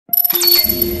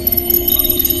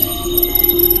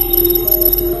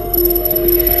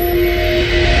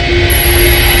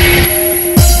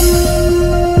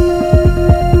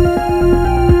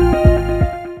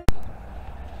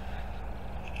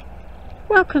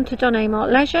welcome to Dine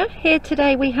Leisure. Here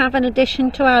today we have an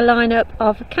addition to our lineup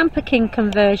of Camperking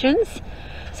conversions.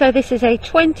 So this is a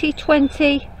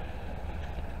 2020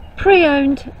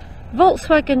 pre-owned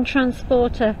Volkswagen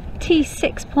Transporter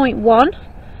T6.1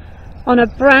 on a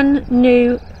brand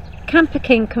new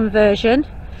Camperking conversion,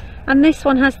 and this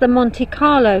one has the Monte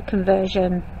Carlo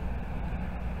conversion.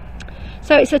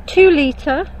 So it's a 2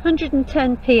 litre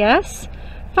 110 PS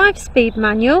 5-speed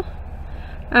manual,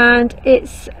 and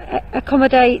it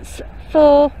accommodates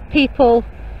 4 people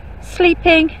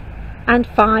sleeping and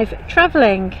 5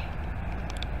 travelling.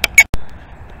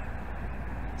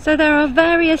 So there are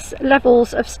various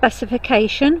levels of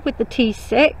specification with the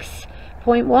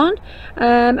T6.1,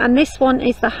 and this one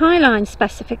is the HIGHLINE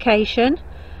specification.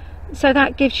 So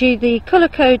that gives you the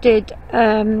colour-coded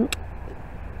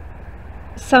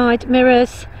side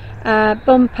mirrors,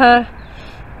 bumper,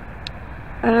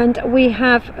 and we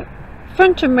have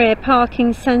front and rear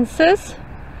parking sensors.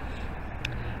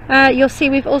 You'll see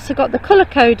we've also got the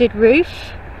colour-coded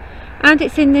roof, and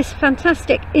it's in this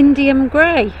fantastic indium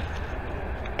grey.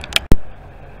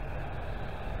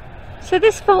 So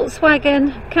this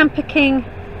Volkswagen Camperking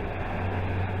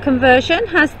conversion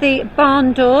has the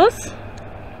barn doors,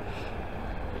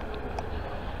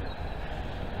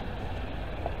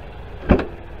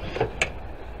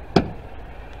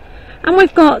 and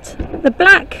we've got the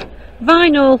black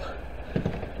vinyl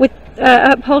with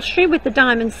upholstery with the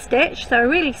diamond stitch, so a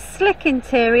really slick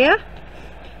interior.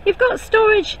 You've got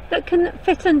storage that can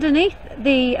fit underneath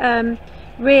the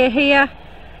rear here.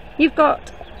 You've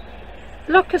got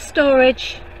locker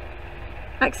storage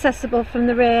accessible from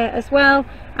the rear as well,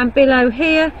 and below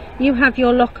here you have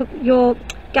your locker, your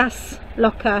gas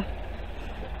locker.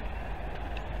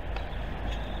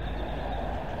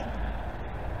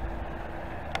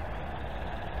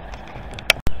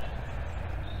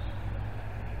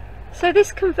 So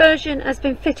this conversion has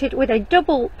been fitted with a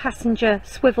double passenger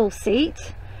swivel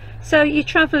seat, so you're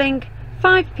travelling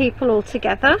 5 people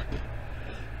altogether.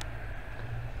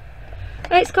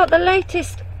 It's got the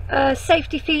latest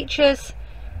safety features,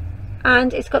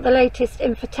 and it's got the latest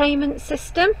infotainment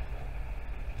system,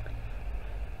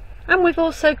 and we've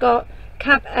also got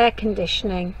cab air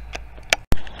conditioning.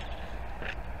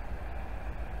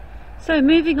 So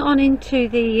moving on into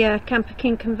the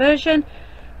Camperking conversion,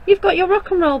 you've got your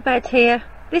rock and roll bed here.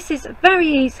 This is very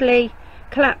easily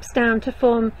collapsed down to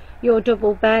form your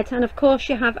double bed, and of course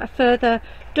you have a further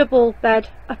double bed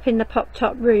up in the pop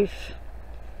top roof,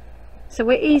 so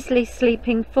we're easily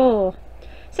sleeping 4.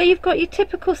 So you've got your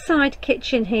typical side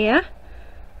kitchen here,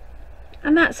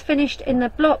 and that's finished in the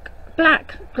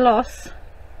black gloss,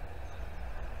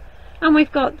 and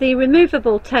we've got the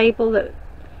removable table that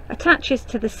attaches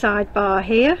to the sidebar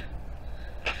here.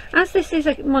 As this is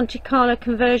a Monte Carlo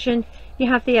conversion, you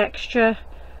have the extra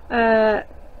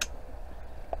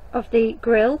of the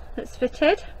grill that's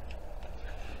fitted.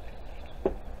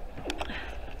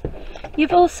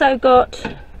 You've also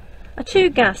got a 2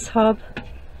 gas hob,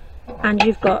 and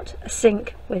you've got a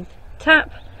sink with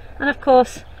tap, and of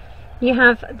course you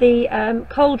have the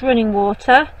cold running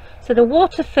water, so the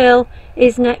water fill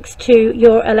is next to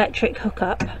your electric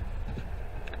hookup.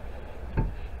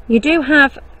 You do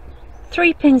have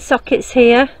 3-pin sockets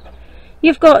here.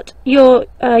 You've got your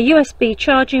USB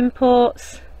charging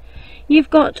ports. You've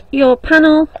got your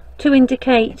panel to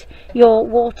indicate your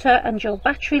water and your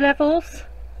battery levels,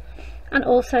 and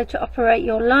also to operate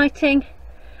your lighting,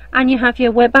 and you have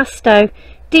your Webasto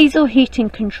diesel heating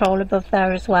control above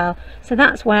there as well, so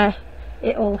that's where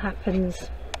it all happens.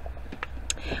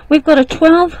 We've got a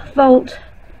 12-volt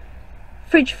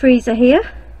fridge freezer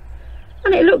here,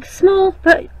 and it looks small,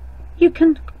 but you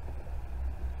can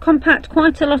compact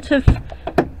quite a lot of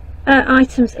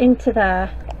items into there.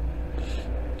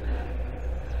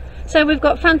 So we've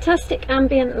got fantastic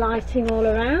ambient lighting all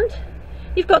around.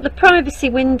 You've got the privacy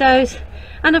windows,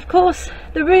 and of course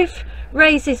the roof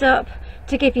raises up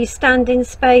to give you standing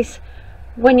space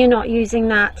when you're not using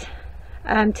that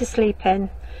to sleep in.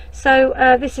 So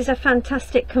this is a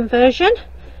fantastic conversion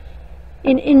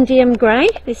in indium grey,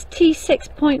 this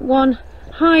T6.1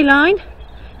 HIGHLINE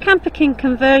Camperking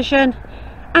conversion,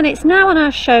 and it's now on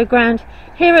our showground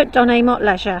here at Dine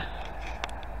Leisure.